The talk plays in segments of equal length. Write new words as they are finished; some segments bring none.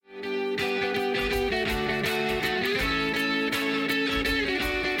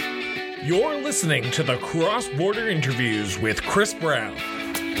You're listening to the Cross Border Interviews with Chris Brown.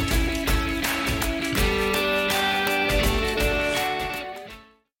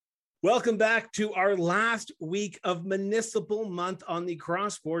 Welcome back to our last week of Municipal Month on the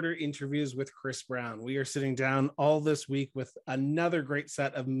Cross Border Interviews with Chris Brown. We are sitting down all this week with another great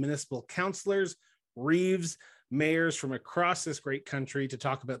set of municipal councillors, reeves, mayors from across this great country to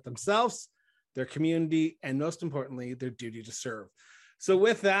talk about themselves, their community, and most importantly, their duty to serve. So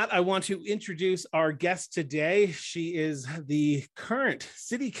with that, I want to introduce our guest today. She is the current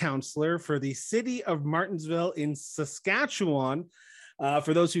city councillor for the city of Martensville in Saskatchewan.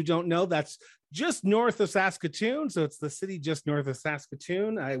 For those who don't know, that's just north of Saskatoon. So it's the city just north of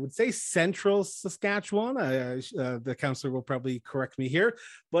Saskatoon. I would say central Saskatchewan. The councillor will probably correct me here,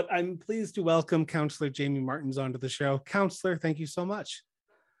 but I'm pleased to welcome Councillor Jamie Martens onto the show. Councillor, thank you so much.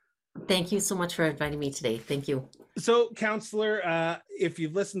 Thank you so much for inviting me today. Thank you. So, Councillor, if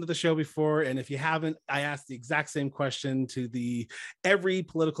you've listened to the show before, and if you haven't, I asked the exact same question to every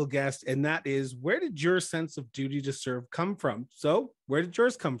political guest, and that is, where did your sense of duty to serve come from? So, where did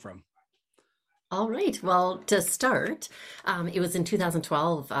yours come from? All right. Well, to start, it was in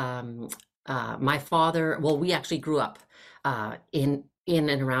 2012. My father, we actually grew up in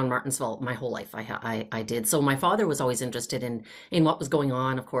and around Martensville my whole life. I did. So my father was always interested in what was going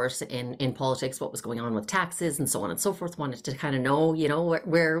on, of course, in politics, what was going on with taxes and so on and so forth. Wanted to kind of know,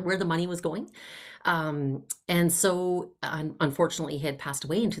 where the money was going. And so unfortunately he had passed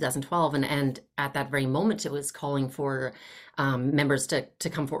away in 2012. And at that very moment, it was calling for members to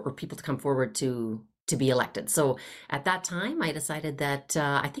come forward, or people to come forward to be elected. So at that time, I decided that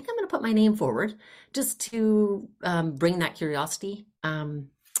I think I'm going to put my name forward just to bring that curiosity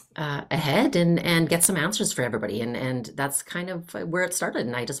ahead and get some answers for everybody. And that's kind of where it started.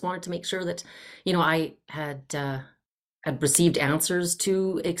 And I just wanted to make sure that, I had received answers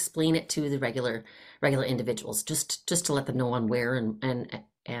to explain it to the regular individuals, just to let them know on where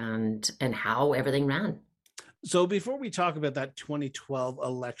and how everything ran. So before we talk about that 2012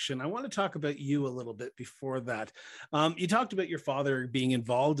 election, I want to talk about you a little bit before that. You talked about your father being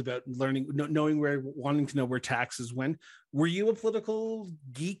involved, about wanting to know where taxes went. Were you a political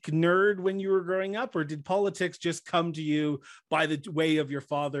geek nerd when you were growing up, or did politics just come to you by the way of your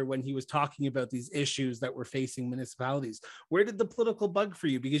father when he was talking about these issues that were facing municipalities? Where did the political bug for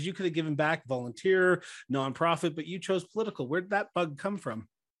you? Because you could have given back, volunteer, nonprofit, but you chose political. Where did that bug come from?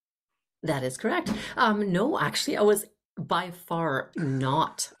 That is correct. No, actually, I was by far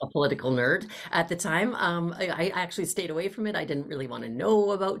not a political nerd at the time. I actually stayed away from it. I didn't really want to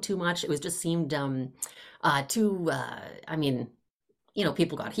know about too much. It was just seemed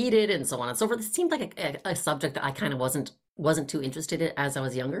people got heated and so on and so forth. It seemed like a subject that I kind of wasn't too interested in as I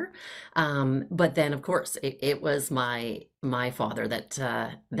was younger. But then, of course, it was my father that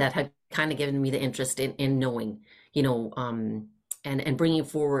had kind of given me the interest in knowing, and bringing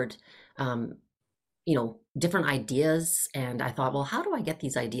forward different ideas. And I thought, well, how do I get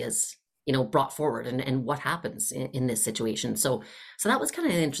these ideas, brought forward and what happens in this situation? So that was kind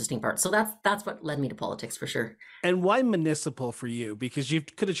of an interesting part. So that's what led me to politics for sure. And why municipal for you? Because you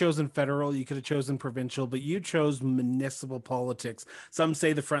could have chosen federal, you could have chosen provincial, but you chose municipal politics. Some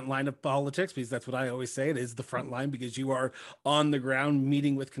say the front line of politics, because that's what I always say. It is the front line because you are on the ground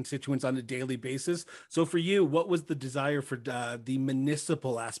meeting with constituents on a daily basis. So for you, what was the desire for the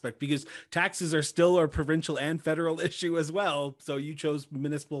municipal aspect? Because taxes are still a provincial and federal issue as well. So you chose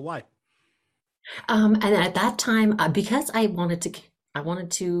municipal. Why? And at that time, because I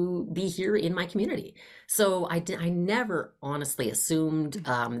wanted to be here in my community. So I never honestly assumed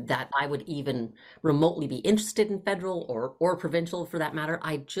that I would even remotely be interested in federal or provincial for that matter.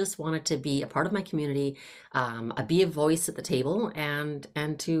 I just wanted to be a part of my community, be a voice at the table, and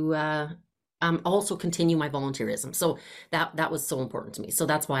to also continue my volunteerism. So that was so important to me. So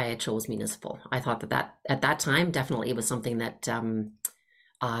that's why I chose municipal. I thought that at that time, definitely it was something that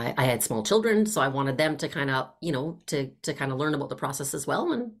I had small children, so I wanted them to kind of, to kind of learn about the process as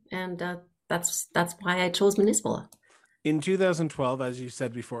well, and that's why I chose municipal. In 2012, as you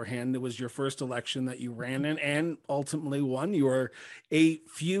said beforehand, it was your first election that you ran in and ultimately won. You were a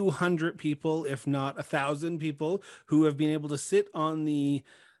few hundred people, if not 1,000 people, who have been able to sit on the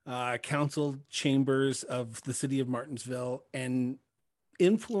council chambers of the city of Martensville and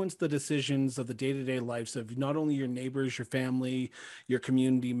influence the decisions of the day-to-day lives of not only your neighbors, your family, your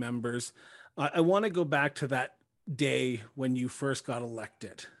community members. I want to go back to that day when you first got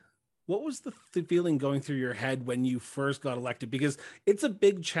elected. what was the feeling going through your head when you first got elected? Because it's a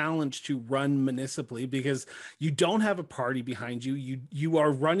big challenge to run municipally because you don't have a party behind you. You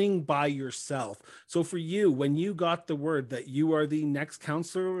are running by yourself. So for you, when you got the word that you are the next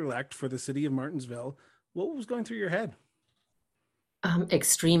councillor elect for the city of Martensville, what was going through your head?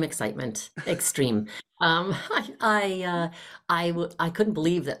 Extreme excitement, extreme. I couldn't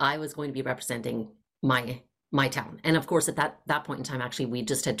believe that I was going to be representing my my town. And of course, at that point in time, actually, we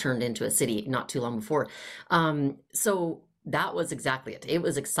just had turned into a city not too long before. So that was exactly it. It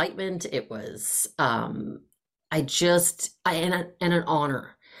was excitement. It was and an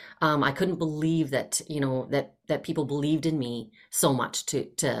honor. I couldn't believe that, that people believed in me so much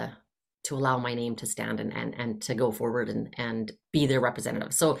to allow my name to stand and to go forward and be their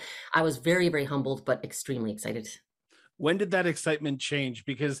representative. So I was very, very humbled, but extremely excited. When did that excitement change?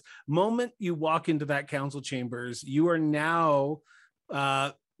 Because moment you walk into that council chambers, you are now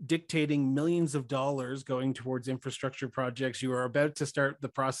uh, dictating millions of dollars going towards infrastructure projects. You are about to start the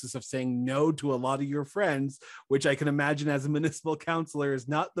process of saying no to a lot of your friends, which I can imagine as a municipal councillor is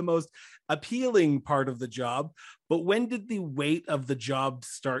not the most appealing part of the job. But when did the weight of the job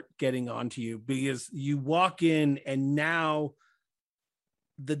start getting onto you? Because you walk in and now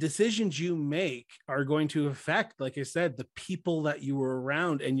the decisions you make are going to affect, like I said, the people that you were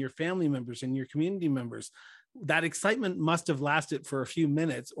around and your family members and your community members. That excitement must have lasted for a few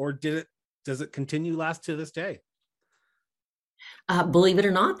minutes, or does it continue last to this day? Believe it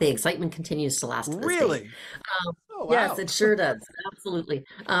or not, the excitement continues to last to this day. Really? Um, Oh, yes, wow. it sure does. Absolutely.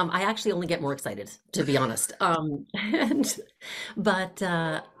 I actually only get more excited, to be honest. And but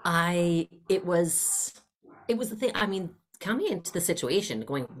it was the thing. I mean, coming into the situation,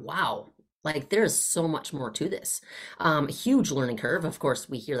 going, wow, like there's so much more to this. Huge learning curve. Of course,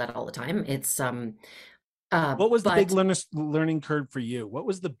 we hear that all the time. What was the big But learning curve for you? What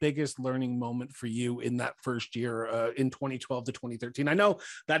was the biggest learning moment for you in that first year in 2012 to 2013? I know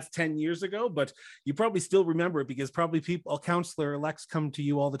that's 10 years ago, but you probably still remember it because probably people, counselor elects come to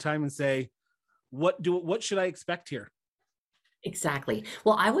you all the time and say, what should I expect here? exactly.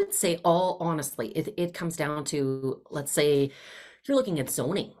 Well, I would say all honestly, it comes down to, let's say you're looking at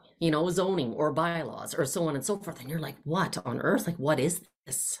zoning, zoning or bylaws or so on and so forth, and you're like, what on earth? Like, what is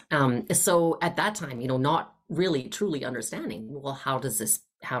this? So at that time, not really truly understanding, well, how does this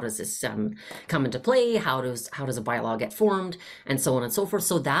come into play? How does a bylaw get formed, and so on and so forth.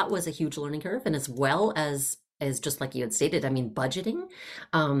 So that was a huge learning curve, and as well as just like you had stated, I mean, budgeting,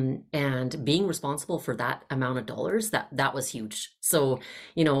 and being responsible for that amount of dollars, that was huge. So,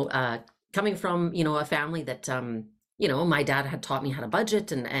 you know, uh, coming from, a family that, my dad had taught me how to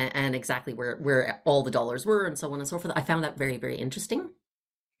budget and exactly where all the dollars were and so on and so forth. I found that very, very interesting.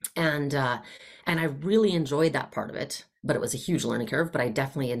 And I really enjoyed that part of it, but it was a huge learning curve. But I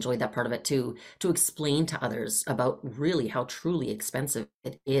definitely enjoyed that part of it to explain to others about really how truly expensive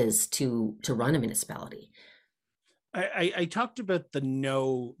it is to run a municipality. I talked about the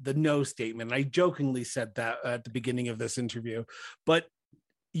no statement. I jokingly said that at the beginning of this interview, but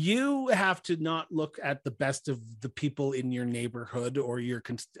you have to not look at the best of the people in your neighborhood or your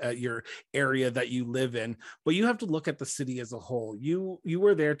area that you live in, but you have to look at the city as a whole. You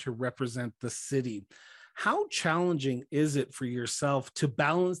were there to represent the city. How challenging is it for yourself to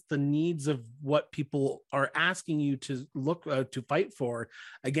balance the needs of what people are asking you to look to fight for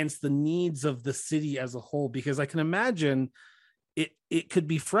against the needs of the city as a whole? Because I can imagine it could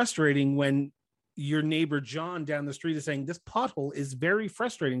be frustrating when your neighbor John down the street is saying this pothole is very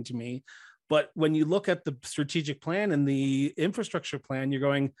frustrating to me, but when you look at the strategic plan and the infrastructure plan, you're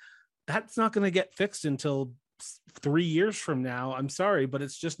going, that's not going to get fixed until 3 years from now. I'm sorry, but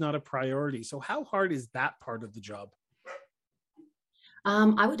it's just not a priority. So how hard is that part of the job?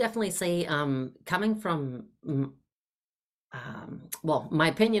 I would definitely say, coming from, well, my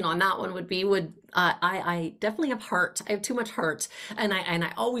opinion on that one would be, I definitely have heart. I have too much heart, and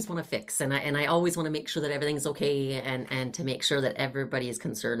I always want to fix, and I always want to make sure that everything's okay, and to make sure that everybody's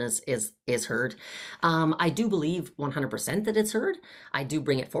concern is heard. I do believe 100% that it's heard. I do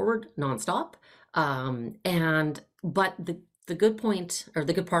bring it forward nonstop. And but the good point, or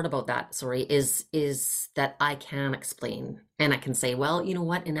the good part about that, sorry, is that I can explain and I can say, well, you know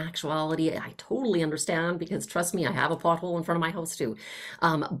what, in actuality, I totally understand, because trust me, I have a pothole in front of my house too.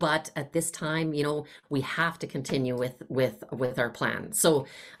 But at this time, we have to continue with our plan. So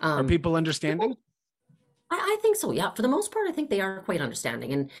Are um, people understanding? people, I think so. Yeah, for the most part, I think they are quite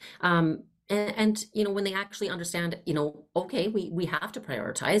understanding, and when they actually understand, okay, we have to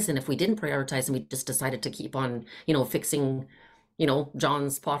prioritize, and if we didn't prioritize and we just decided to keep on, fixing,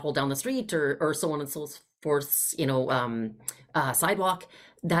 John's pothole down the street, or so on and force, sidewalk,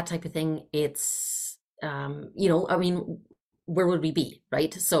 that type of thing. I mean, where would we be,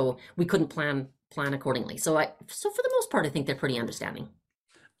 right? So we couldn't plan accordingly. So for the most part, I think they're pretty understanding.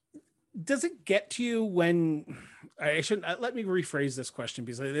 Does it get to you when I shouldn't let me rephrase this question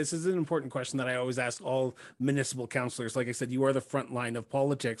because this is an important question that I always ask all municipal councillors. Like I said, you are the front line of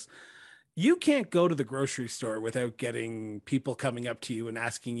politics. You can't go to the grocery store without getting people coming up to you and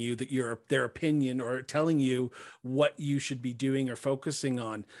asking you that their opinion or telling you what you should be doing or focusing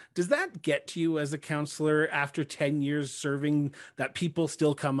on. Does that get to you as a counselor after 10 years serving, that people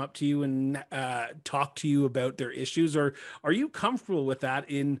still come up to you and talk to you about their issues? Or are you comfortable with that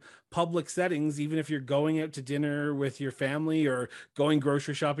in public settings, even if you're going out to dinner with your family or going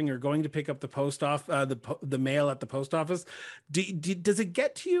grocery shopping or going to pick up the post off the mail at the post office? Does it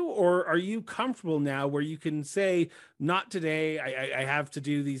get to you, or are you comfortable now where you can say, not today, I have to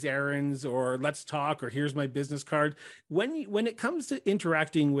do these errands, or let's talk, or here's my business card? When it comes to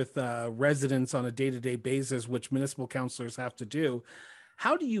interacting with residents on a day-to-day basis, which municipal councilors have to do,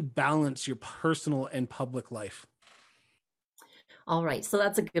 how do you balance your personal and public life? All right, so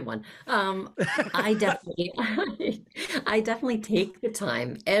that's a good one. I definitely, I definitely take the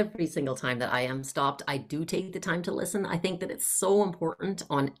time every single time that I am stopped. I do take the time to listen. I think that it's so important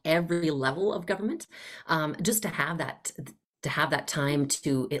on every level of government, just to have that time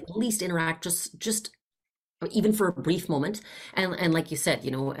to at least interact, just even for a brief moment. And like you said,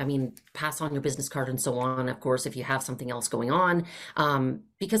 I mean, pass on your business card and so on, of course, if you have something else going on,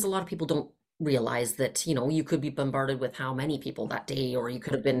 because a lot of people don't realize that you could be bombarded with how many people that day, or you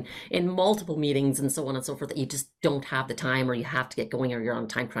could have been in multiple meetings and so on and so forth, that you just don't have the time, or you have to get going, or you're on a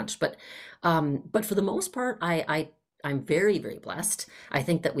time crunch. But for the most part, I'm very, very blessed. I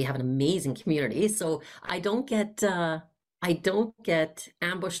think that we have an amazing community, so I don't get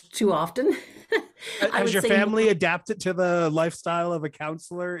ambushed too often. I Has would your say family adapted to the lifestyle of a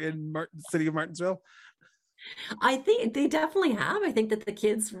counselor in city of Martinsville? I think they definitely have. I think that the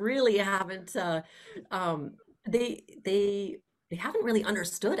kids really haven't um they haven't really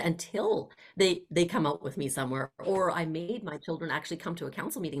understood until they come out with me somewhere, or I made my children actually come to a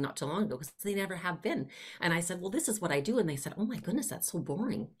council meeting not too long ago because they never have been. And I said, "Well, this is what I do." And they said, "Oh my goodness, that's so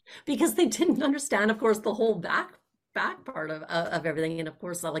boring." Because they didn't understand, of course, the whole back part of everything, and of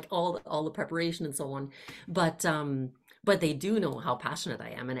course like all the preparation and so on. But they do know how passionate I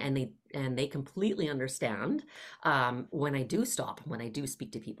am, and they completely understand when I do stop, when I do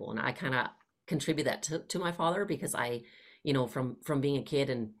speak to people, and I kind of contribute that to my father, because from being a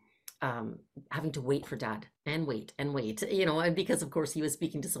kid and having to wait for dad and wait, and because of course he was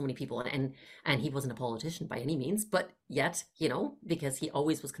speaking to so many people, and he wasn't a politician by any means, but yet, because he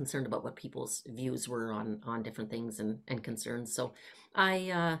always was concerned about what people's views were on different things and concerns. So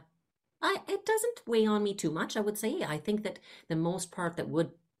I it doesn't weigh on me too much, I would say. I think that the most part that would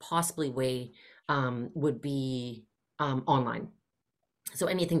possibly weigh would be online. So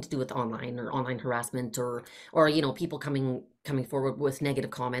anything to do with online or online harassment, or people coming forward with negative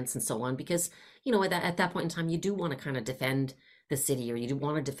comments and so on, because at that point in time, you do want to kind of defend the city, or you do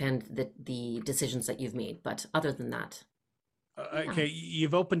want to defend the decisions that you've made. But other than that, yeah. Okay,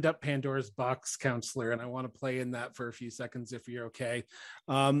 you've opened up Pandora's box, counselor, and I want to play in that for a few seconds if you're okay.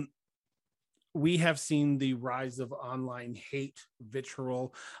 Um, we have seen the rise of online hate,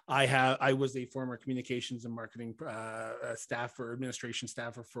 vitriol. I was a former communications and marketing staffer, administration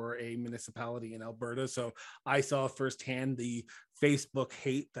staffer for a municipality in Alberta, so I saw firsthand the Facebook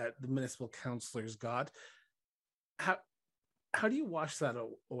hate that the municipal councillors got. How do you wash that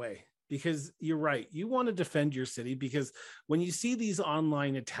away? Because you're right, you want to defend your city, because when you see these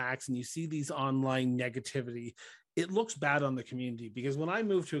online attacks and you see these online negativity, it looks bad on the community. Because when I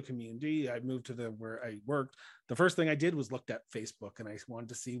moved to a community, I moved to where I worked, the first thing I did was looked at Facebook, and I wanted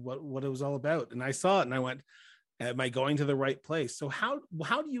to see what it was all about. And I saw it and I went, am I going to the right place? So how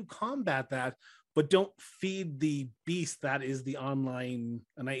do you combat that, but don't feed the beast that is the online,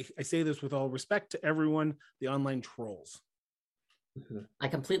 and I say this with all respect to everyone, the online trolls? Mhm. I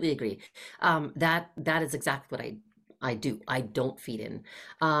completely agree. That is exactly what I do. I don't feed in.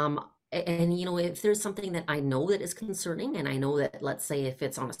 And if there's something that I know that is concerning, and I know that, let's say, if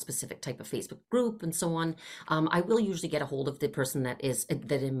it's on a specific type of Facebook group and so on, I will usually get a hold of the person that is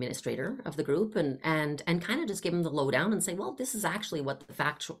the administrator of the group, and kind of just give them the lowdown and say, well, this is actually what the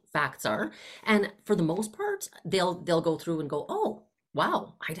facts are. And for the most part, they'll go through and go, oh,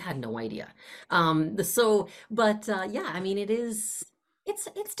 wow, I had no idea. But yeah, I mean, it's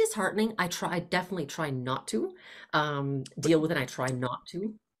disheartening. I definitely try not to But deal with it. I try not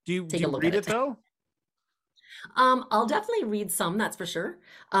to do take a you look read at it it. though? I'll definitely read some, that's for sure.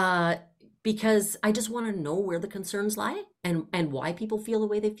 because I just want to know where the concerns lie and why people feel the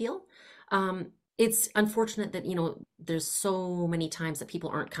way they feel. It's unfortunate that, there's so many times that people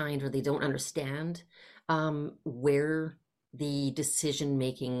aren't kind or they don't understand where the decision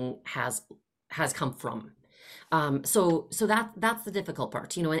making has come from. So that's the difficult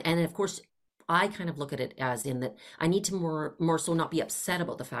part, and of course, I kind of look at it as in that I need to more so not be upset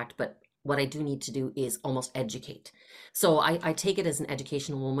about the fact, but what I do need to do is almost educate. So I take it as an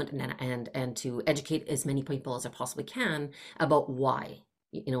educational moment and to educate as many people as I possibly can about why,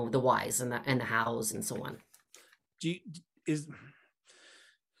 the whys and the hows and so on. Do you, is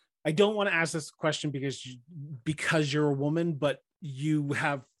I don't want to ask this question because you're a woman, but you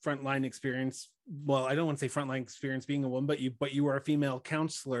have frontline experience. Well, I don't want to say frontline experience being a woman, but you are a female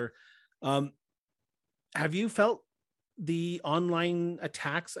counselor. Have you felt the online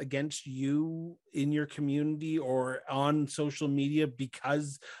attacks against you in your community or on social media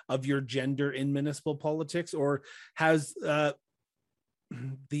because of your gender in municipal politics, or has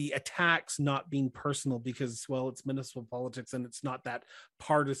the attacks not being personal because, well, it's municipal politics and it's not that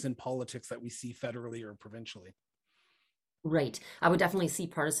partisan politics that we see federally or provincially? Right. I would definitely see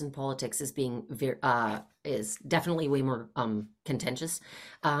partisan politics as being is definitely way more contentious.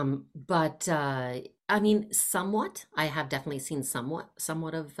 But I mean, somewhat. I have definitely seen somewhat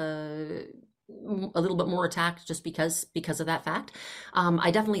of a little bit more attack just because of that fact.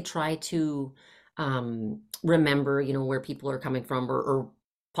 I definitely try to remember, where people are coming from or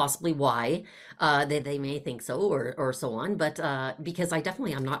possibly why they may think so or so on, but because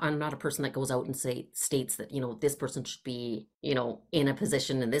I'm not a person that goes out and states that this person should be in a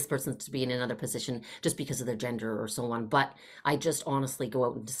position and this person to be in another position just because of their gender or so on, but I just honestly go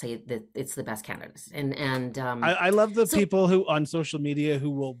out and say that it's the best candidates. And I love the so people who on social media who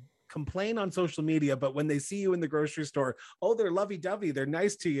will complain on social media, but when they see you in the grocery store, oh, they're lovey-dovey, they're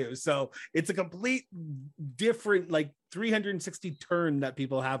nice to you. So it's a complete different, like 360 turn that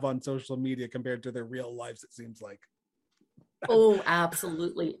people have on social media compared to their real lives, it seems like. Oh,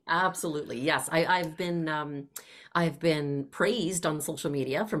 absolutely. Absolutely. Yes. I've been praised on social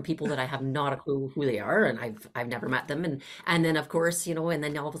media from people that I have not a clue who they are, and I've never met them. And then of course, and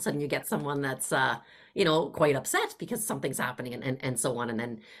then all of a sudden you get someone that's quite upset because something's happening and so on. And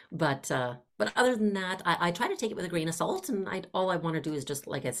then but other than that, I try to take it with a grain of salt, and all I want to do is just,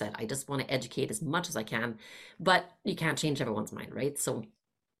 like I said, I just want to educate as much as I can, but you can't change everyone's mind, right? So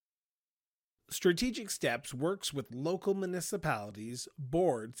Strategic Steps works with local municipalities,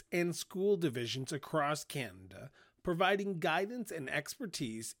 boards, and school divisions across Canada, providing guidance and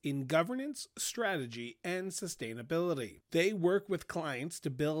expertise in governance, strategy, and sustainability. They work with clients to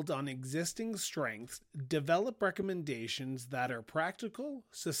build on existing strengths, develop recommendations that are practical,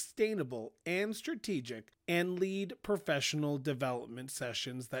 sustainable, and strategic, and lead professional development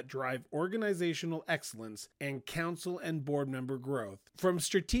sessions that drive organizational excellence and council and board member growth. From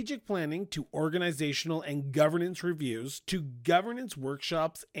strategic planning to organizational and governance reviews to governance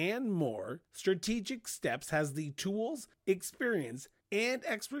workshops and more, Strategic Steps has the tools, experience, and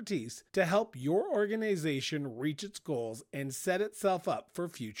expertise to help your organization reach its goals and set itself up for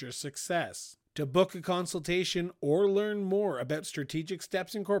future success. To book a consultation or learn more about Strategic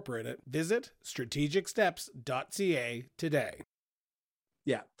Steps Incorporated, visit strategicsteps.ca today.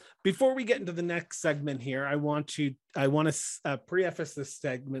 Yeah. Before we get into the next segment here, I want to preface this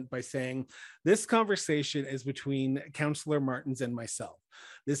segment by saying this conversation is between Councillor Martins and myself.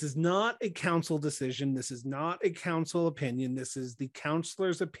 This is not a council decision. This is not a council opinion. This is the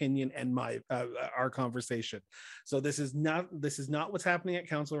councillor's opinion and our conversation. So this is not what's happening at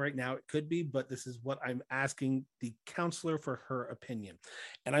council right now. It could be, but this is what I'm asking the councillor for her opinion.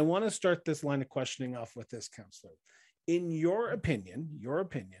 And I want to start this line of questioning off with this, councillor. In your opinion,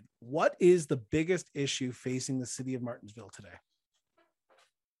 what is the biggest issue facing the city of Martensville today?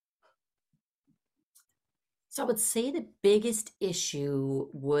 So I would say the biggest issue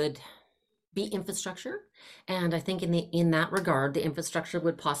would be infrastructure. And I think in that regard, the infrastructure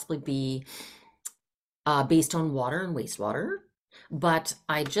would possibly be based on water and wastewater. But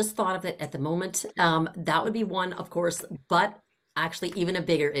I just thought of it at the moment. That would be one, of course, but actually even a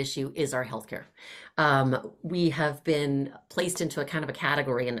bigger issue is our healthcare. We have been placed into a kind of a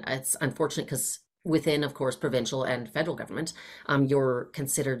category, and it's unfortunate because within, of course, provincial and federal government,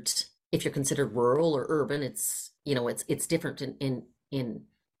 if you're considered rural or urban, it's different in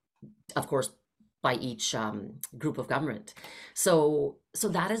of course by each group of government. So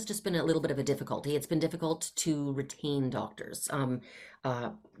that has just been a little bit of a difficulty. It's been difficult to retain doctors,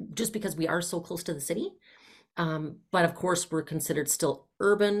 just because we are so close to the city. But of course, we're considered still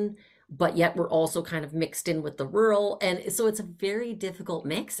urban. but yet we're also kind of mixed in with the rural. And so it's a very difficult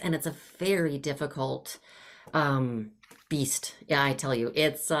mix, and it's a very difficult um, beast. Yeah, I tell you,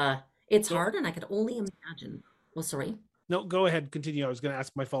 it's So hard, and I could only imagine. Oh, sorry. no, go ahead, continue. I was going to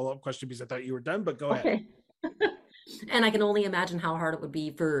ask my follow-up question because I thought you were done, but go ahead. Okay. And I can only imagine how hard it would be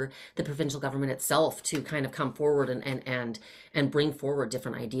for the provincial government itself to kind of come forward and bring forward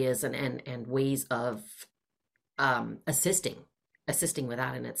different ideas and ways of assisting with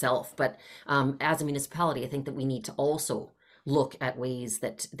that in itself. But as a municipality, I think that we need to also look at ways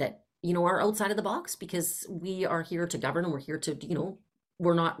that are outside of the box, because we are here to govern, and we're here to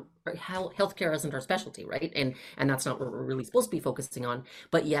we're not healthcare isn't our specialty, right? And that's not what we're really supposed to be focusing on.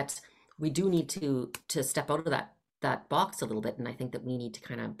 But yet we do need to step out of that box a little bit, and I think that we need to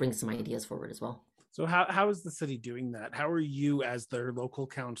kind of bring some ideas forward as well. So how is the city doing that? How are you, as their local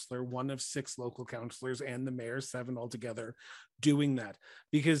councillor, one of 6 local councillors and the mayor, 7 altogether, doing that?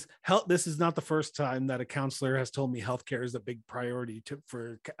 Because this is not the first time that a councillor has told me healthcare is a big priority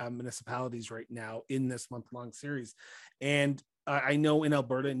for municipalities right now in this month-long series. And I know in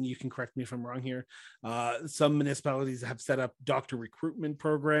Alberta, and you can correct me if I'm wrong here, some municipalities have set up doctor recruitment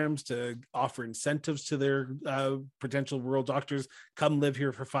programs to offer incentives to their potential rural doctors. Come live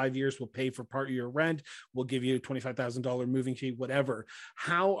here for 5 years. We'll pay for part of your rent. We'll give you a $25,000 moving fee, whatever.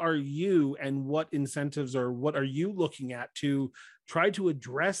 How are you, and what incentives or what are you looking at to try to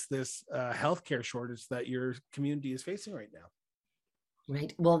address this healthcare shortage that your community is facing right now?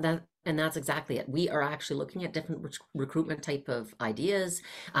 Right. Well, that's exactly it. We are actually looking at different recruitment type of ideas.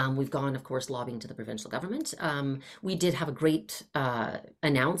 We've gone, of course, lobbying to the provincial government. We did have a great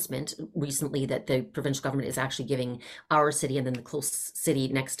announcement recently that the provincial government is actually giving our city and then the close city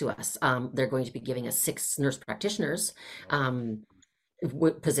next to us. They're going to be giving us 6 nurse practitioners.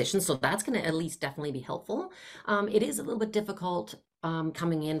 Positions, so that's going to at least definitely be helpful. It is a little bit difficult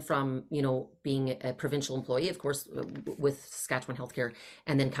coming in from being a provincial employee, of course, with Saskatchewan Healthcare,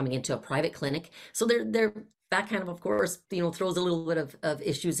 and then coming into a private clinic. So there that kind of course, throws a little bit of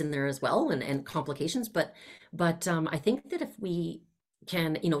issues in there as well, and complications. But I think that if we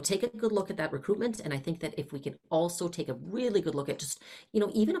can take a good look at that recruitment, and I think that if we can also take a really good look at just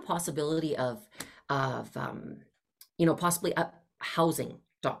even a possibility of possibly housing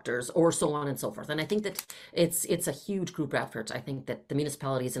doctors or so on and so forth. And I think that it's a huge group effort. I think that the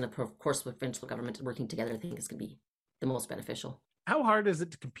municipalities and of course with provincial government working together, I think is going to be the most beneficial. How hard is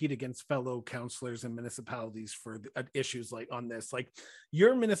it to compete against fellow councillors and municipalities for issues like on this? Like,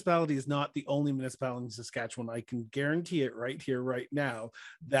 your municipality is not the only municipality in Saskatchewan, I can guarantee it right here, right now,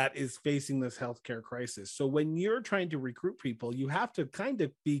 that is facing this healthcare crisis. So when you're trying to recruit people, you have to kind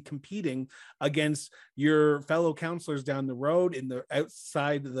of be competing against your fellow councillors down the road in the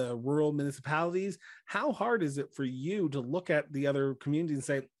outside the rural municipalities. How hard is it for you to look at the other communities and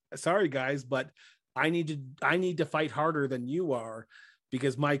say, sorry guys, but I need to fight harder than you are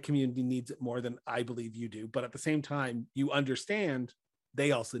because my community needs it more than I believe you do. But at the same time, you understand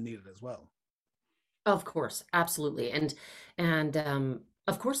they also need it as well. Of course, absolutely. And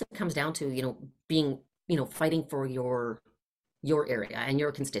of course it comes down to, being, fighting for your area and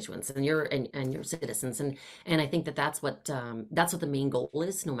your constituents and your citizens, and I think that that's what the main goal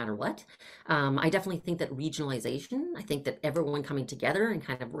is, no matter what. I definitely think that regionalization, I think that everyone coming together and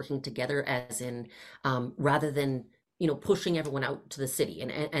kind of working together, as in rather than pushing everyone out to the city,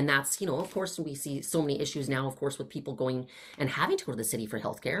 and that's of course we see so many issues now, of course, with people going and having to go to the city for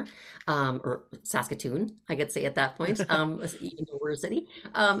healthcare, or Saskatoon, I could say at that point, even though we're a city,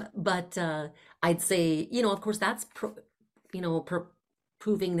 but I'd say of course that's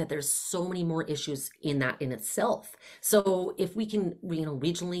proving that there's so many more issues in that in itself. So if we can,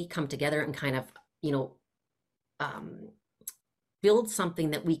 regionally come together and kind of, um, build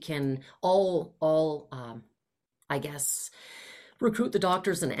something that we can all, I guess, recruit the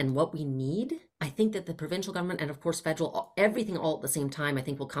doctors and what we need. I think that the provincial government and of course federal, everything all at the same time, I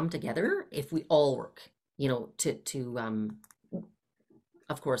think will come together if we all work,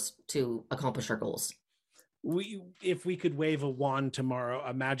 of course, to accomplish our goals. If we could wave a wand tomorrow,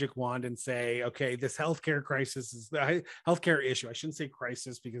 a magic wand, and say, okay, this healthcare crisis is the healthcare issue. I shouldn't say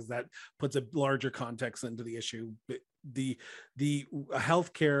crisis because that puts a larger context into the issue. But the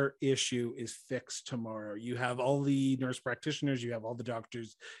healthcare issue is fixed tomorrow. You have all the nurse practitioners, you have all the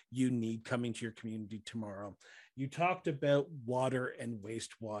doctors you need coming to your community tomorrow. You talked about water and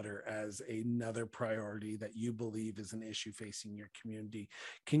wastewater as another priority that you believe is an issue facing your community.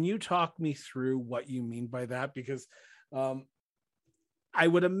 Can you talk me through what you mean by that? Because I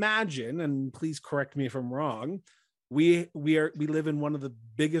would imagine, and please correct me if I'm wrong, We live in one of the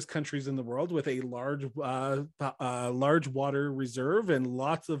biggest countries in the world with a large water reserve and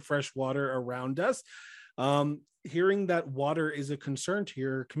lots of fresh water around us. Hearing that water is a concern to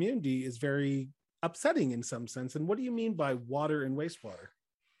your community is very upsetting in some sense. And what do you mean by water and wastewater?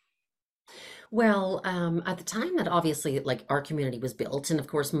 Well, at the time that obviously like our community was built, and of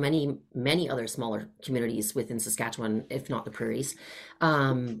course many other smaller communities within Saskatchewan, if not the prairies,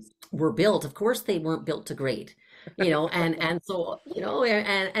 were built. Of course, they weren't built to grade, and so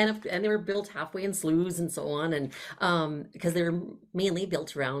and they were built halfway in sloughs and so on, and because they were mainly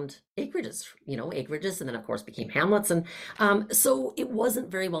built around acreages, and then of course became hamlets, and so it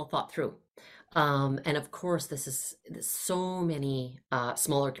wasn't very well thought through. And of course, there's so many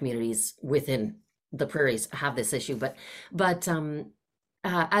smaller communities within the prairies have this issue, but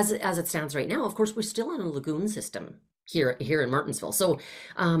as it stands right now, of course, we're still in a lagoon system here in Martinsville. So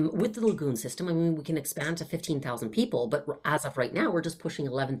with the lagoon system, I mean, we can expand to 15,000 people, but as of right now, we're just pushing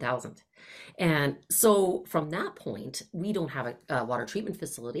 11,000. And so from that point, we don't have a water treatment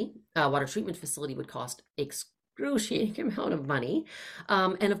facility. A water treatment facility would cost excruciating amount of money.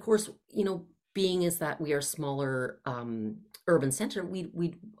 And of course, being is that we are smaller urban center,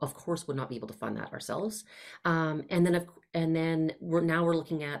 we of course would not be able to fund that ourselves. And then we're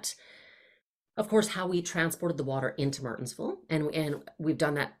looking at, of course, how we transported the water into Martinsville, and we've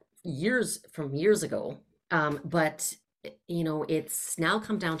done that years ago. But it's now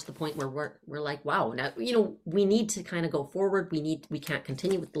come down to the point where we're like, wow, now we need to kind of go forward. We can't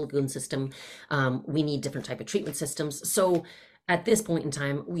continue with the lagoon system. We need different type of treatment systems. So at this point in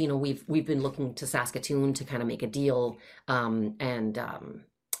time, we've been looking to Saskatoon to kind of make a deal, and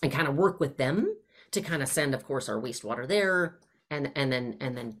kind of work with them to kind of send, of course, our wastewater there, and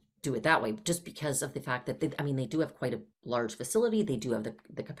then do it that way. Just because of the fact that they do have quite a large facility, they do have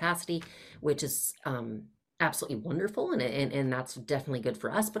the capacity, which is absolutely wonderful, and that's definitely good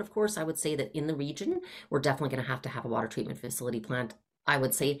for us. But of course, I would say that in the region, we're definitely going to have a water treatment facility plant. I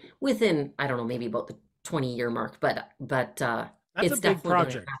would say within, I don't know, maybe about the 20-year mark, but That's it's a big definitely going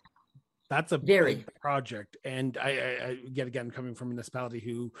to project. That's a very. big project. And I get, again, coming from a municipality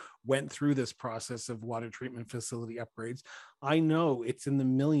who went through this process of water treatment facility upgrades, I know it's in the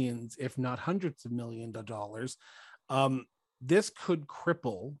millions, if not hundreds of millions of dollars. This could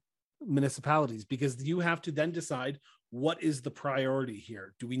cripple municipalities because you have to then decide what is the priority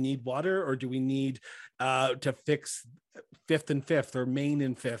here. Do we need water, or do we need to fix Fifth and Fifth or Main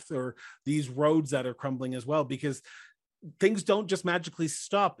and Fifth, or these roads that are crumbling as well? Because things don't just magically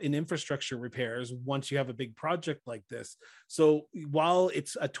stop in infrastructure repairs once you have a big project like this. So while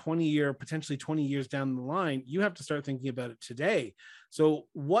it's a potentially 20 years down the line, you have to start thinking about it today. So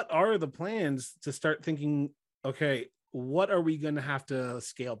what are the plans to start thinking, okay, what are we going to have to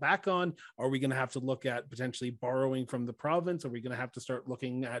scale back on? Are we going to have to look at potentially borrowing from the province? Are we going to have to start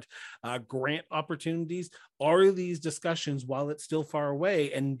looking at grant opportunities? Are these discussions, while it's still far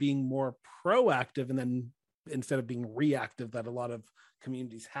away, and being more proactive, and then instead of being reactive that a lot of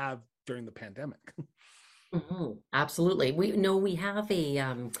communities have during the pandemic? Absolutely. We know we have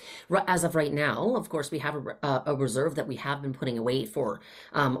as of right now, of course, we have a reserve that we have been putting away for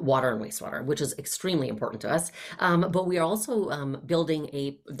water and wastewater, which is extremely important to us. But we are also building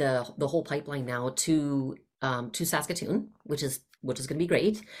the whole pipeline now to Saskatoon, which is going to be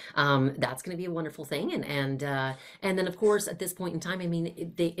great. That's going to be a wonderful thing, and then of course at this point in time, I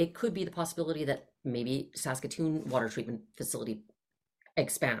mean, it could be the possibility that maybe Saskatoon water treatment facility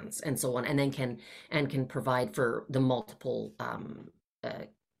expands and so on, and then can provide for the multiple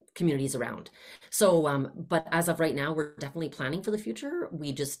communities around. So, but as of right now, we're definitely planning for the future.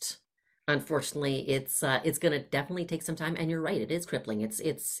 We just, unfortunately, it's going to definitely take some time. And you're right, it is crippling. It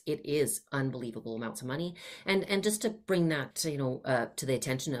is unbelievable amounts of money. And just to bring that to the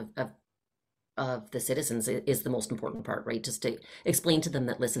attention of the citizens is the most important part, right? Just to explain to them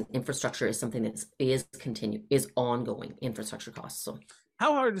that, listen, infrastructure is something that is ongoing infrastructure costs. So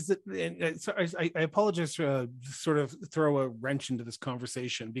how hard is it? And sorry, I apologize to sort of throw a wrench into this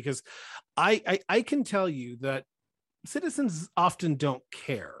conversation, because I can tell you that citizens often don't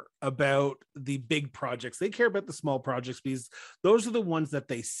care about the big projects. They care about the small projects because those are the ones that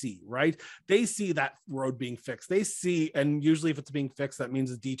they see, right? They see that road being fixed. They see, and usually if it's being fixed, that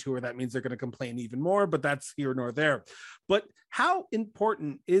means a detour. That means they're going to complain even more, but that's here nor there. But how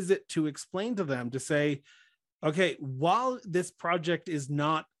important is it to explain to them, to say, okay, while this project is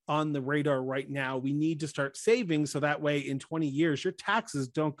not on the radar right now, we need to start saving, so that way in 20 years, your taxes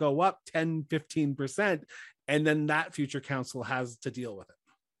don't go up 10, 15%, and then that future council has to deal with it.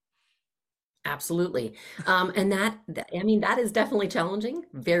 Absolutely. And I mean, that is definitely challenging,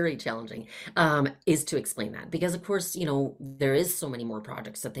 very challenging, is to explain that because of course, there is so many more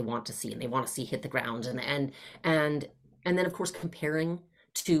projects that they want to see and they want to see hit the ground and and then of course comparing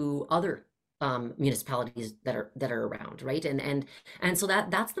to other municipalities that are around, right? And so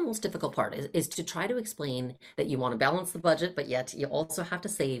that's the most difficult part is to try to explain that you want to balance the budget, but yet you also have to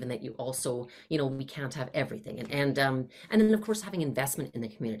save and that you also, we can't have everything. And then of course having investment in the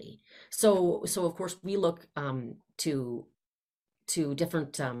community. So of course we look to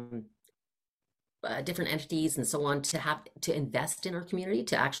different entities and so on to have to invest in our community,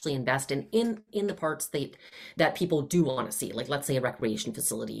 to actually invest in the parts that people do want to see, like let's say a recreation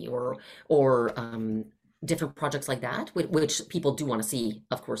facility or different projects like that, which people do want to see,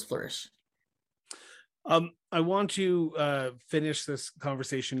 of course, flourish. I want to finish this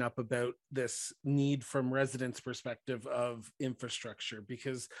conversation up about this need from residents' perspective of infrastructure,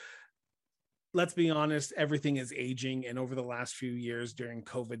 because let's be honest, everything is aging. And over the last few years during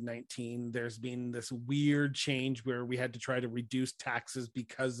COVID-19, there's been this weird change where we had to try to reduce taxes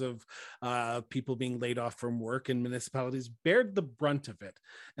because of people being laid off from work, and municipalities bared the brunt of it.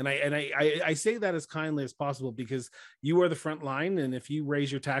 And I say that as kindly as possible because you are the front line. And if you raise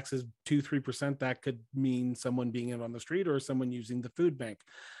your taxes 2-3%, that could mean someone being out on the street or someone using the food bank.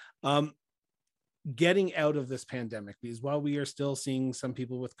 Getting out of this pandemic, because while we are still seeing some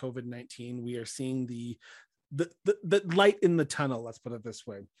people with COVID-19, we are seeing the light in the tunnel, let's put it this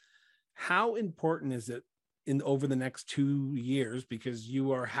way. How important is it over the next 2 years, because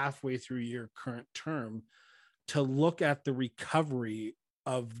you are halfway through your current term, to look at the recovery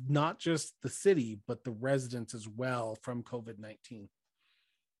of not just the city, but the residents as well from COVID-19?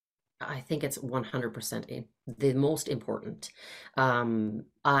 I think it's 100% the most important.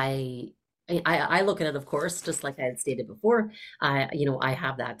 I look at it, of course, just like I had stated before. I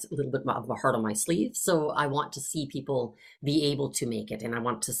have that little bit of a heart on my sleeve, so I want to see people be able to make it, and I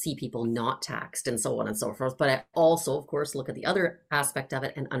want to see people not taxed, and so on and so forth. But I also, of course, look at the other aspect of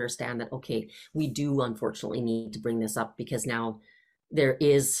it and understand that okay, we do unfortunately need to bring this up because now there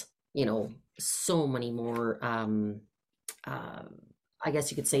is, so many more. I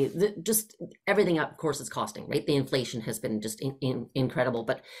guess you could say that just everything, of course, is costing, right? The inflation has been just incredible.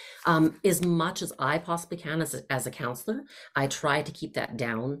 But as much as I possibly can as a counselor, I try to keep that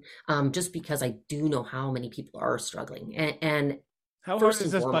down just because I do know how many people are struggling. And how hard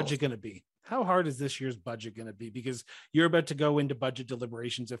is this budget going to be? How hard is this year's budget going to be? Because you're about to go into budget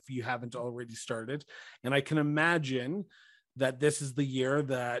deliberations if you haven't already started. And I can imagine that this is the year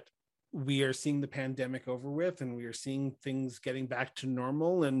that we are seeing the pandemic over with and we are seeing things getting back to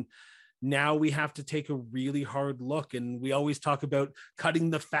normal. And now we have to take a really hard look. And we always talk about cutting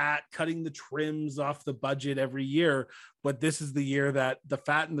the fat, cutting the trims off the budget every year. But this is the year that the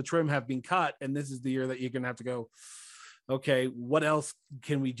fat and the trim have been cut. And this is the year that you're going to have to go, okay, what else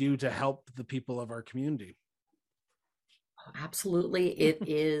can we do to help the people of our community? Absolutely, it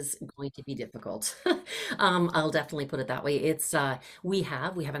is going to be difficult. I'll definitely put it that way. It's we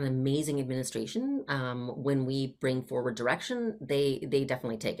have an amazing administration. When we bring forward direction, they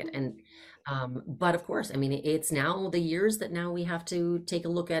definitely take it. And but of course, I mean, it's now the years that now we have to take a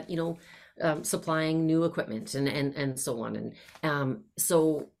look at, supplying new equipment and so on. And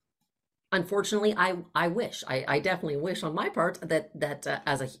so unfortunately, I definitely wish on my part that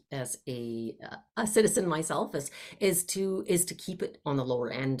as a citizen myself is to keep it on the lower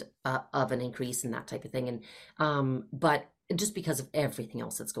end of an increase and that type of thing. And but just because of everything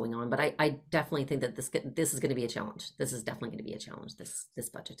else that's going on, but I definitely think that this is going to be a challenge. This is definitely going to be a challenge. This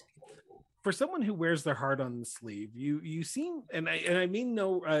budget. For someone who wears their heart on the sleeve, you seem, and I mean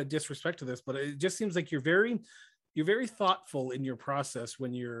no disrespect to this, but it just seems like you're very thoughtful in your process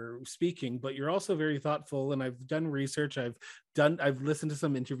when you're speaking, but you're also very thoughtful. And I've done research. I've listened to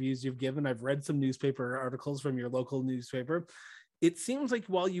some interviews you've given. I've read some newspaper articles from your local newspaper. It seems like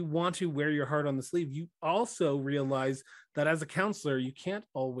while you want to wear your heart on the sleeve, you also realize that as a counselor, you can't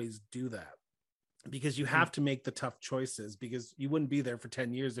always do that because you have to make the tough choices, because you wouldn't be there for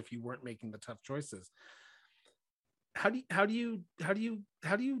 10 years if you weren't making the tough choices. How do you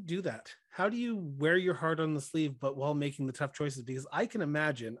do that? How do you wear your heart on the sleeve, but while making the tough choices? Because I can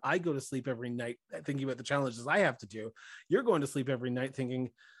imagine I go to sleep every night thinking about the challenges I have to do. You're going to sleep every night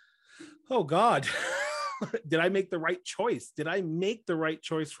thinking, oh God, did I make the right choice? Did I make the right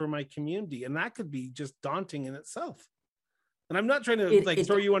choice for my community? And that could be just daunting in itself. And I'm not trying to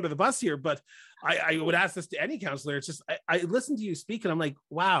throw you under the bus here, but I would ask this to any counselor. It's just, I listen to you speak and I'm like,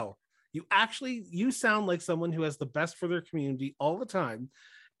 wow, you sound like someone who has the best for their community all the time.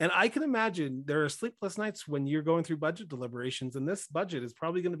 And I can imagine there are sleepless nights when you're going through budget deliberations, and this budget is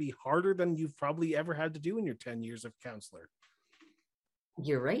probably going to be harder than you've probably ever had to do in your 10 years of counselor.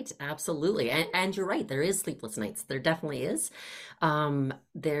 You're right, absolutely. And you're right, there is sleepless nights. There definitely is.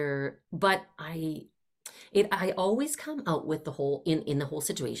 But I always come out with the whole in the whole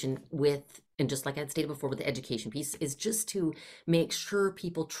situation with, and just like I'd stated before with the education piece, is just to make sure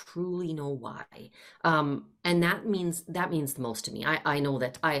people truly know why. And that means the most to me. I know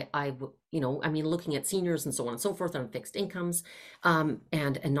that I mean, looking at seniors and so on and so forth on fixed incomes,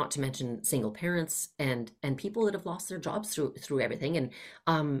 and not to mention single parents and people that have lost their jobs through everything.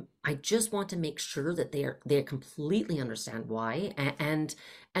 And I just want to make sure that they completely understand why, and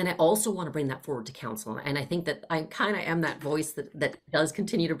I also want to bring that forward to council. And I think that I kind of am that voice that does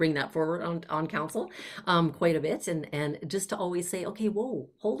continue to bring that forward on council quite a bit, and just to always say, okay, whoa,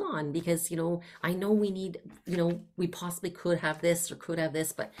 hold on, because I know we need, we possibly could have this or could have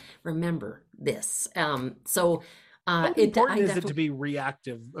this, but remember this. How important is it to be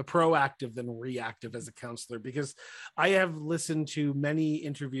proactive than reactive as a counselor? Because I have listened to many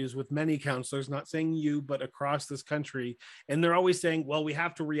interviews with many counselors, not saying you, but across this country, and they're always saying, well, we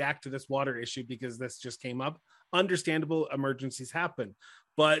have to react to this water issue because this just came up. Understandable, emergencies happen.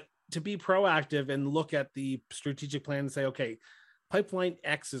 But to be proactive and look at the strategic plan and say, okay, pipeline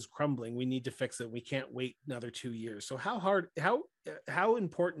X is crumbling, we need to fix it, we can't wait another 2 years. So how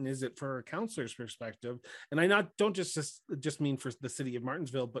important is it for a counselor's perspective, and I don't just mean for the city of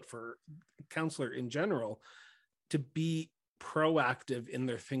Martensville, but for counselor in general, to be proactive in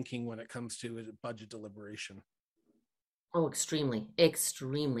their thinking when it comes to a budget deliberation? Oh, extremely,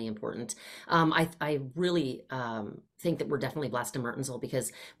 extremely important. I really think that we're definitely blessed in Martinsville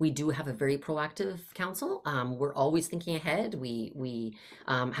because we do have a very proactive council. We're always thinking ahead. We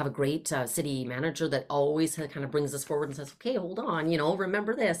have a great city manager that always kind of brings us forward and says, "Okay, hold on,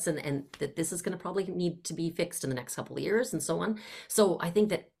 remember this, and that this is going to probably need to be fixed in the next couple of years, and so on." So I think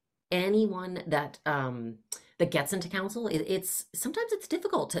that anyone that gets into council, it's sometimes it's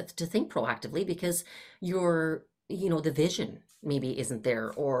difficult to think proactively because you're the vision maybe isn't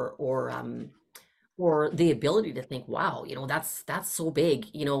there, or the ability to think, wow, that's so big.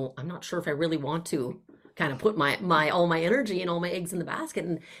 I'm not sure if I really want to kind of put my all my energy and all my eggs in the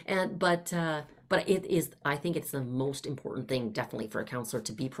basket, but it is, I think it's the most important thing definitely for a counselor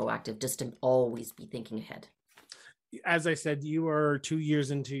to be proactive, just to always be thinking ahead. As I said, you are 2 years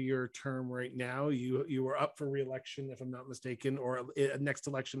into your term right now. You are up for re-election, if I'm not mistaken, or next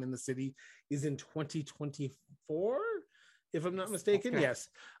election in the city is in 2024, if I'm not mistaken. Yes.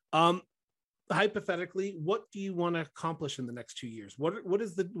 Hypothetically, what do you want to accomplish in the next 2 years? What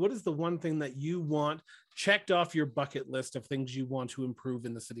is the one thing that you want checked off your bucket list of things you want to improve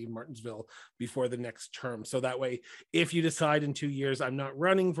in the city of Martensville before the next term? So that way, if you decide in 2 years, I'm not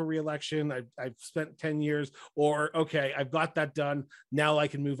running for re-election, I've spent 10 years, or okay, I've got that done, now I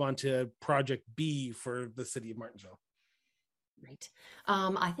can move on to project B for the city of Martensville. Right.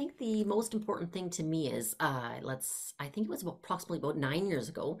 I think the most important thing to me is, I think it was approximately about 9 years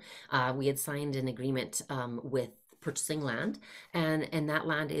ago, we had signed an agreement with purchasing land, and that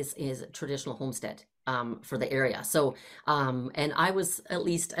land is traditional homestead for the area. So, and I was at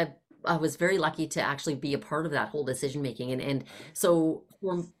least, I was very lucky to actually be a part of that whole decision making. And so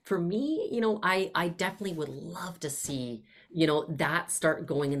for me, I definitely would love to see, that start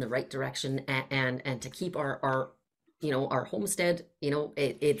going in the right direction, and to keep our homestead,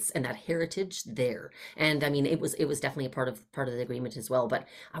 it's and that heritage there. And I mean, it was definitely a part of the agreement as well. But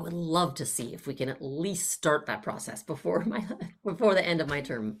I would love to see if we can at least start that process before before the end of my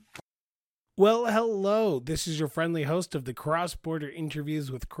term. Well, hello. This is your friendly host of the Cross Border Interviews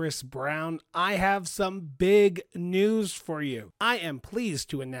with Chris Brown. I have some big news for you. I am pleased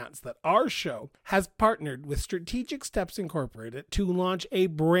to announce that our show has partnered with Strategic Steps Incorporated to launch a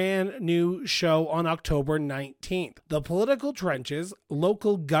brand new show on October 19th. The Political Trenches,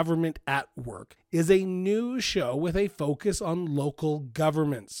 Local Government at Work, is a new show with a focus on local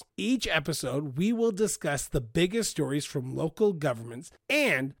governments. Each episode, we will discuss the biggest stories from local governments,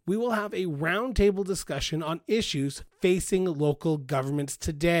 and we will have a roundtable discussion on issues facing local governments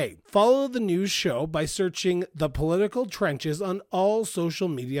today. Follow the new show by searching The Political Trenches on all social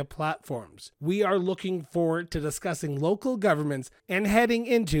media platforms. We are looking forward to discussing local governments and heading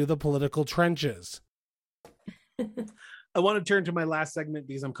into the political trenches. I want to turn to my last segment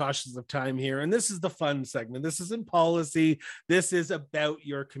because I'm cautious of time here. And this is the fun segment. This isn't policy. This is about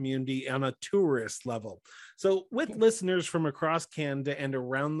your community on a tourist level. So with listeners from across Canada and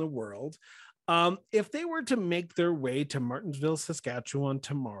around the world, if they were to make their way to Martensville, Saskatchewan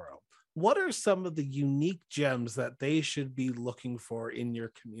tomorrow, what are some of the unique gems that they should be looking for in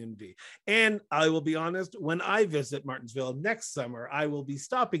your community? And I will be honest, when I visit Martinsville next summer, I will be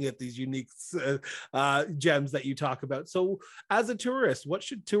stopping at these unique gems that you talk about. So, as a tourist, what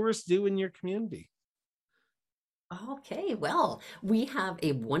should tourists do in your community? Okay, well, we have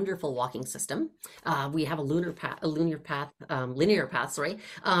a wonderful walking system. We have a linear path, sorry,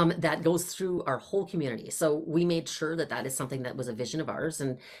 that goes through our whole community. So we made sure that that is something that was a vision of ours,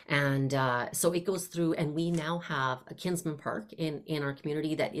 and so it goes through. And we now have a Kinsman Park in our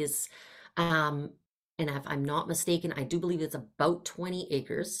community that is, um, and if I'm not mistaken, I do believe it's about 20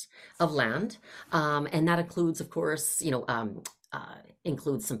 acres of land, and that includes, of course,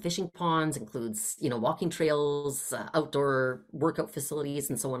 includes some fishing ponds, includes, walking trails, outdoor workout facilities,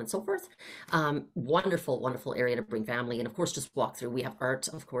 and so on and so forth. Wonderful, wonderful area to bring family, and of course, just walk through. We have art,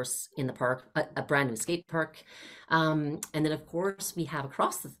 of course, in the park, a brand new skate park, and then of course we have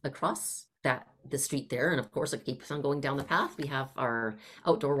across that the street there, and of course it keeps on going down the path. We have our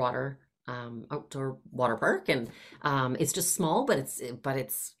outdoor water. Outdoor water park, and it's just small, but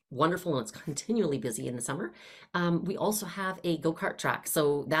it's wonderful, and it's continually busy in the summer. We also have a go-kart track,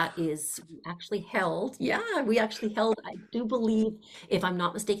 so that is actually held. Yeah, we actually held. I do believe, if I'm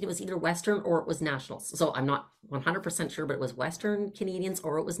not mistaken, it was either Western or it was Nationals. So I'm not 100% sure, but it was Western Canadians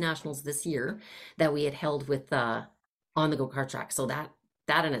or it was Nationals this year that we had held with on the go-kart track. So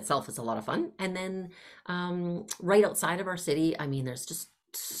that in itself is a lot of fun. And then right outside of our city, I mean, there's just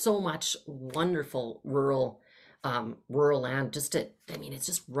so much wonderful rural land. I mean, it's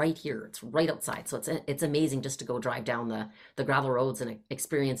just right here. It's right outside. So it's amazing just to go drive down the gravel roads and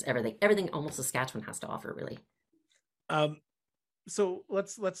experience everything almost Saskatchewan has to offer, really. Um, so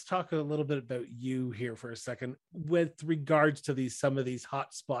let's talk a little bit about you here for a second with regards to some of these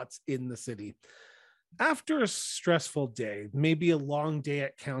hot spots in the city. After a stressful day, maybe a long day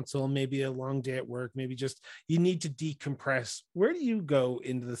at council, maybe a long day at work, maybe just you need to decompress. Where do you go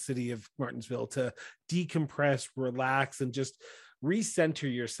into the city of Martinsville to decompress, relax, and just recenter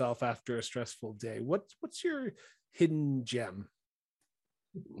yourself after a stressful day? What's your hidden gem?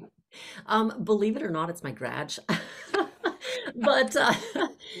 Believe it or not, it's my garage. But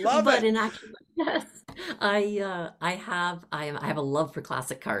Love but it. in actual yes, I have a love for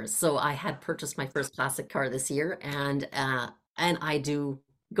classic cars. So I had purchased my first classic car this year, and I do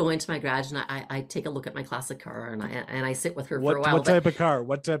go into my garage and I take a look at my classic car, and I sit with her for a while. What But type of car?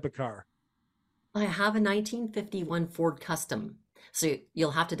 What type of car? I have a 1951 Ford Custom, so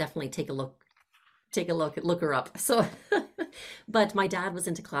you'll have to definitely look her up. So, but my dad was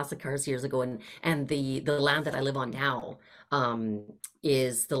into classic cars years ago, and the land that I live on now um,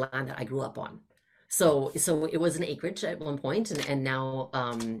 is the land that I grew up on. So it was an acreage at one point, and now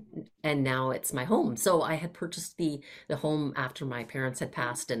it's my home. So I had purchased the home after my parents had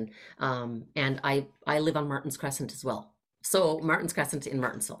passed, and I live on Martin's Crescent as well. So Martin's Crescent in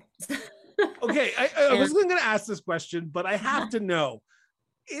Martinsville. Okay, I And was going to ask this question, but I have to know: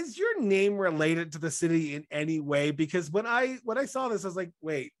 is your name related to the city in any way? Because when I saw this, I was like,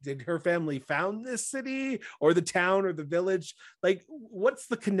 wait, did her family found this city or the town or the village? Like, what's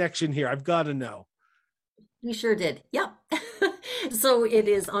the connection here? I've got to know. we sure did. Yep. So it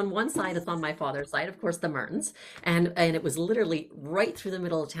is on one side, it's on my father's side, of course, the Martins, and it was literally right through the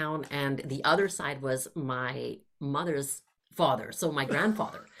middle of town, and the other side was my mother's father, so my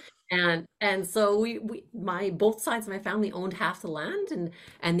grandfather. And so we my both sides of my family owned half the land,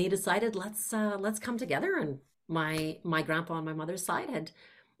 and they decided let's come together, and my grandpa on my mother's side had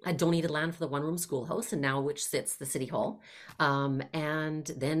donated land for the one room schoolhouse, and now which sits the city hall. And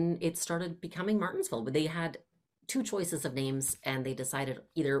then it started becoming Martinsville. But they had two choices of names, and they decided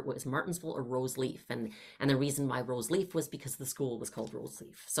either it was Martinsville or Roseleaf. And the reason why Roseleaf was because the school was called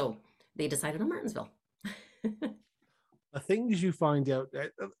Roseleaf. So they decided on Martinsville. The things you find out,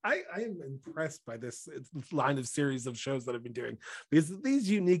 I am impressed by this line of series of shows that I've been doing, because these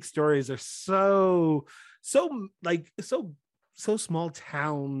unique stories are so small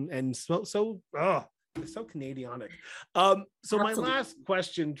town and so Canadianic. So my Absolutely. last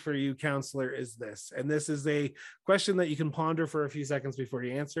question for you, counselor, is this, and this is a question that you can ponder for a few seconds before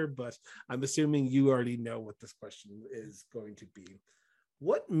you answer, but I'm assuming you already know what this question is going to be.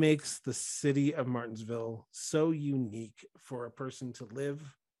 What makes the city of Martinsville so unique for a person to live,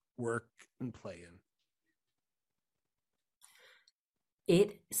 work, and play in?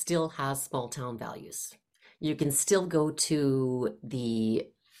 It still has small town values. You can still go to the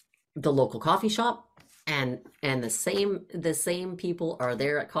local coffee shop and the same people are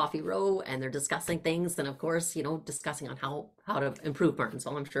there at Coffee Row, and they're discussing things, and of course, discussing on how to improve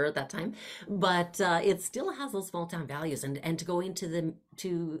Martinsville, I'm sure at that time. But it still has those small town values, and to go into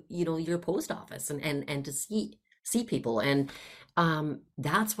your post office, and to see people, and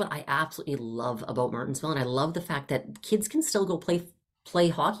that's what I absolutely love about Martinsville, and I love the fact that kids can still go play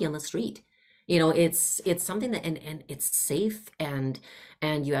hockey on the street. It's something that, and it's safe, and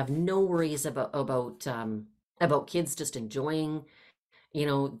you have no worries about kids just enjoying,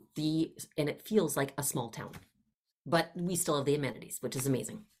 and it feels like a small town, but we still have the amenities, which is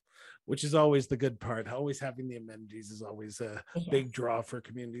amazing. Which is always the good part. Always having the amenities is always a Yes. big draw for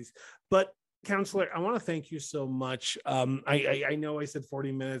communities. But Counselor, I want to thank you so much. I know I said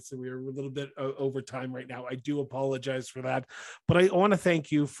 40 minutes and we were a little bit over time right now. I do apologize for that, but I want to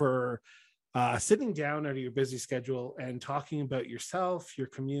thank you for sitting down out of your busy schedule and talking about yourself, your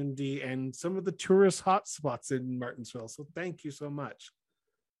community, and some of the tourist hotspots in Martinsville. So thank you so much.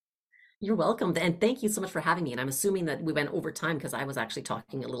 You're welcome, and thank you so much for having me. And I'm assuming that we went over time because I was actually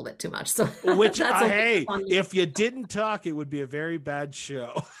talking a little bit too much. So Which, that's okay. hey, if you didn't talk, it would be a very bad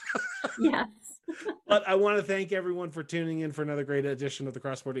show. Yes. But I want to thank everyone for tuning in for another great edition of the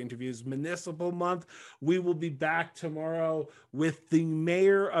Cross Border Interviews Municipal Month. We will be back tomorrow with the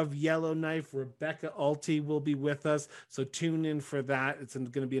Mayor of Yellowknife, Rebecca Alty, will be with us. So tune in for that. It's going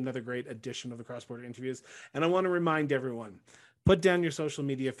to be another great edition of the Cross Border Interviews. And I want to remind everyone, put down your social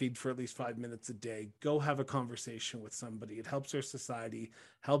media feed for at least 5 minutes a day. Go have a conversation with somebody. It helps our society,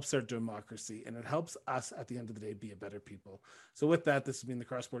 helps our democracy, and it helps us at the end of the day be a better people. So with that, this has been the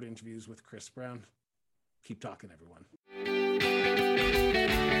Cross Border Interviews with Chris Brown. Keep talking, everyone.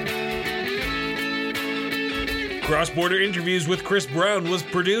 Cross Border Interviews with Chris Brown was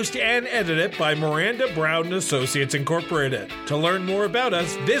produced and edited by Miranda Brown Associates Incorporated. To learn more about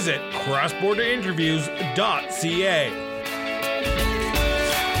us, visit crossborderinterviews.ca.